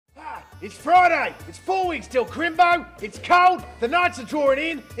It's Friday. It's 4 weeks till Crimbo. It's cold. The nights are drawing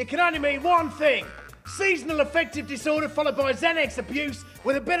in. It can only mean one thing. Seasonal affective disorder followed by Xanax abuse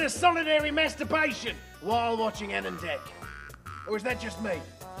with a bit of solitary masturbation while watching Annandek. Or is that just me?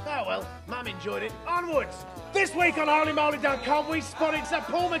 Oh well, Mum enjoyed it. Onwards! This week on holymoly.com we spotted Sir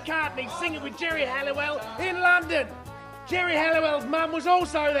Paul McCartney singing with Jerry Halliwell in London. Jerry Halliwell's mum was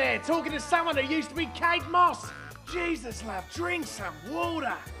also there, talking to someone who used to be Kate Moss. Jesus, love, drink some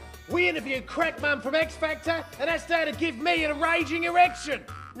water. We interviewed Crack Mum from X Factor and asked her to give me a raging erection.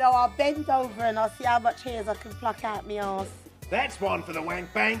 No, I'll bend over and I'll see how much hairs I can pluck out my arse. That's one for the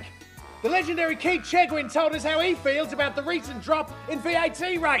wank bank. The legendary Keith Chegwin told us how he feels about the recent drop in VAT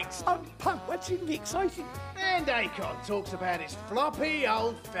rates. I'm pumped, that's really exciting. And Akon talks about his floppy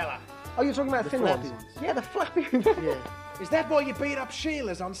old fella. Oh, you're talking about the thin ones? Yeah, the flappy ones. Yeah. Is that why you beat up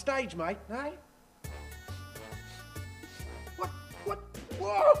Sheila's on stage, mate? Eh?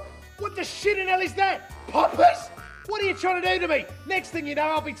 What the shit in hell is that? Poppers? What are you trying to do to me? Next thing you know,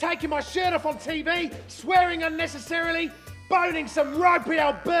 I'll be taking my shirt off on TV, swearing unnecessarily, boning some ropey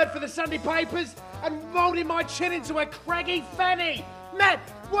old bird for the Sunday papers, and moulding my chin into a craggy fanny. Matt,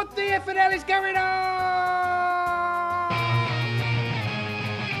 what the effing hell is going on?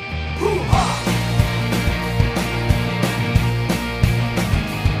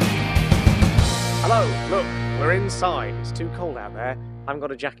 Hello, look, we're inside. It's too cold out there. I haven't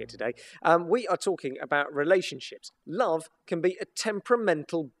got a jacket today. We are talking about relationships. Love can be a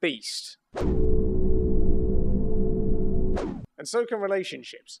temperamental beast. And so can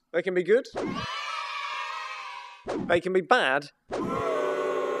relationships. They can be good. They can be bad.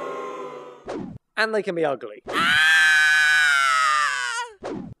 And they can be ugly.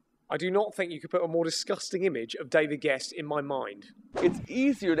 I do not think you could put a more disgusting image of David Guest in my mind. It's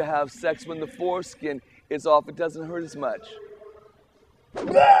easier to have sex when the foreskin is off. It doesn't hurt as much.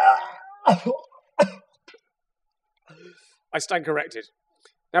 I stand corrected.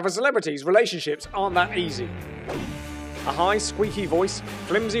 Now for celebrities, relationships aren't that easy. A high, squeaky voice,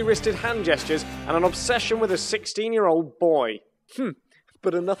 flimsy-wristed hand gestures, and an obsession with a 16-year-old boy.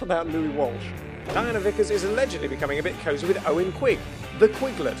 But enough about Louis Walsh. Diana Vickers is allegedly becoming a bit cosy with Owen Quigg, the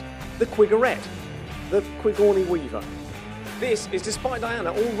Quiglet, the Quiggerette, the Quigorny Weaver. This is despite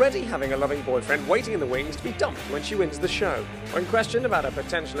Diana already having a loving boyfriend waiting in the wings to be dumped when she wins the show. When questioned about a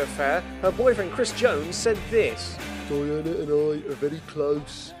potential affair, her boyfriend Chris Jones said this. Diana and I are very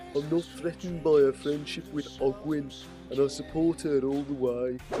close. I'm not threatened by her friendship with Ogwyn, and I support her all the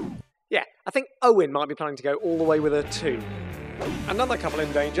way. Yeah, I think Owen might be planning to go all the way with her too. Another couple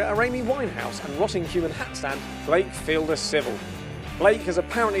in danger are Amy Winehouse and rotting human hat stand Blake Fielder Civil. Blake has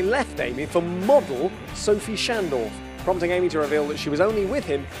apparently left Amy for model Sophie Shandorf, prompting Amy to reveal that she was only with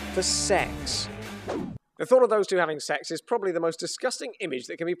him for sex. The thought of those two having sex is probably the most disgusting image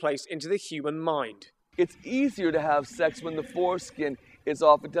that can be placed into the human mind. It's easier to have sex when the foreskin is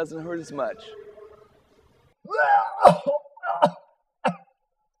off. It doesn't hurt as much.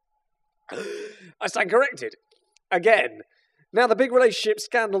 I stand corrected. Again. Now the big relationship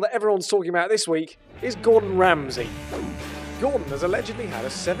scandal that everyone's talking about this week is Gordon Ramsay. Gordon has allegedly had a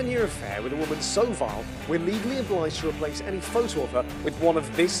 7-year affair with a woman so vile we're legally obliged to replace any photo of her with one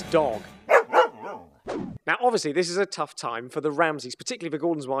of this dog. Now obviously this is a tough time for the Ramsays, particularly for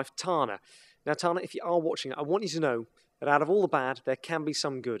Gordon's wife Tana. Now Tana, if you are watching it, I want you to know that out of all the bad, there can be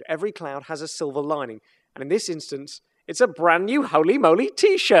some good. Every cloud has a silver lining, and in this instance, it's a brand new Holy Moly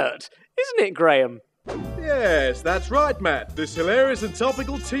t-shirt. Isn't it, Graham? Yes, that's right, Matt. This hilarious and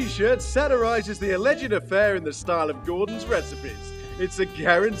topical t-shirt satirises the alleged affair in the style of Gordon's recipes. It's a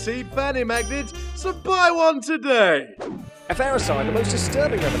guaranteed fanny magnet, so buy one today. Affair aside, the most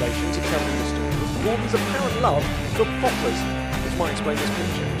disturbing revelation to come from the story was Gordon's apparent love for poppers, which might explain this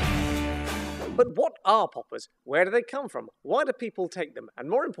picture. But what are poppers? Where do they come from? Why do people take them? And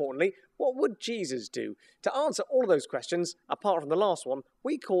more importantly, what would Jesus do? To answer all of those questions, apart from the last one,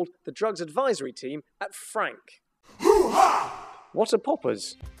 we called the drugs advisory team at Frank. What are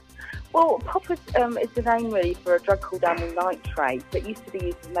poppers? Well, poppers is the name really for a drug called amyl nitrate that used to be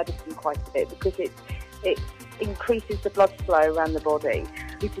used in medicine quite a bit because it increases the blood flow around the body.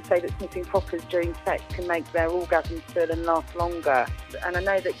 People say that sniffing poppers during sex can make their orgasms feel and last longer. And I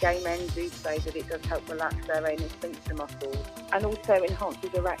know that gay men do say that it does help relax their anal sphincter muscles and also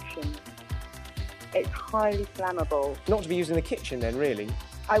enhances erections. It's highly flammable. Not to be used in the kitchen then, really?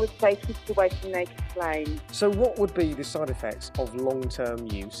 I would say keep it away from naked flame. So what would be the side effects of long-term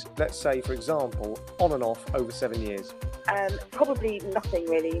use? Let's say, for example, on and off over 7 years. Probably nothing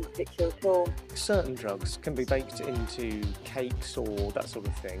really in particular at all. Certain drugs can be baked into cakes or that sort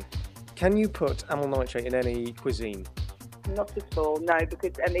of thing. Can you put amyl nitrate in any cuisine? Not at all, no,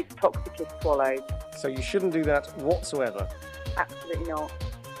 because it's toxic if swallowed. So you shouldn't do that whatsoever. Absolutely not.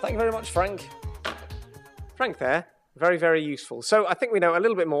 Thank you very much, Frank. Frank there, very, very useful. So I think we know a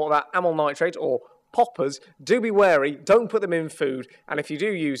little bit more about amyl nitrate, or poppers. Do be wary, don't put them in food, and if you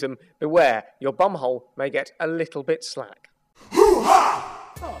do use them, beware, your bumhole may get a little bit slack.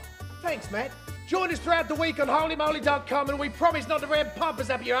 Oh, thanks, Matt. Join us throughout the week on holymoly.com, and we promise not to ramp poppers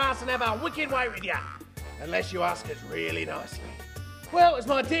up your ass and have our wicked way with you. Unless you ask us really nicely. Well, as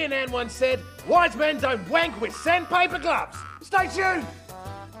my dear Nan once said, wise men don't wank with sandpaper gloves. Stay tuned.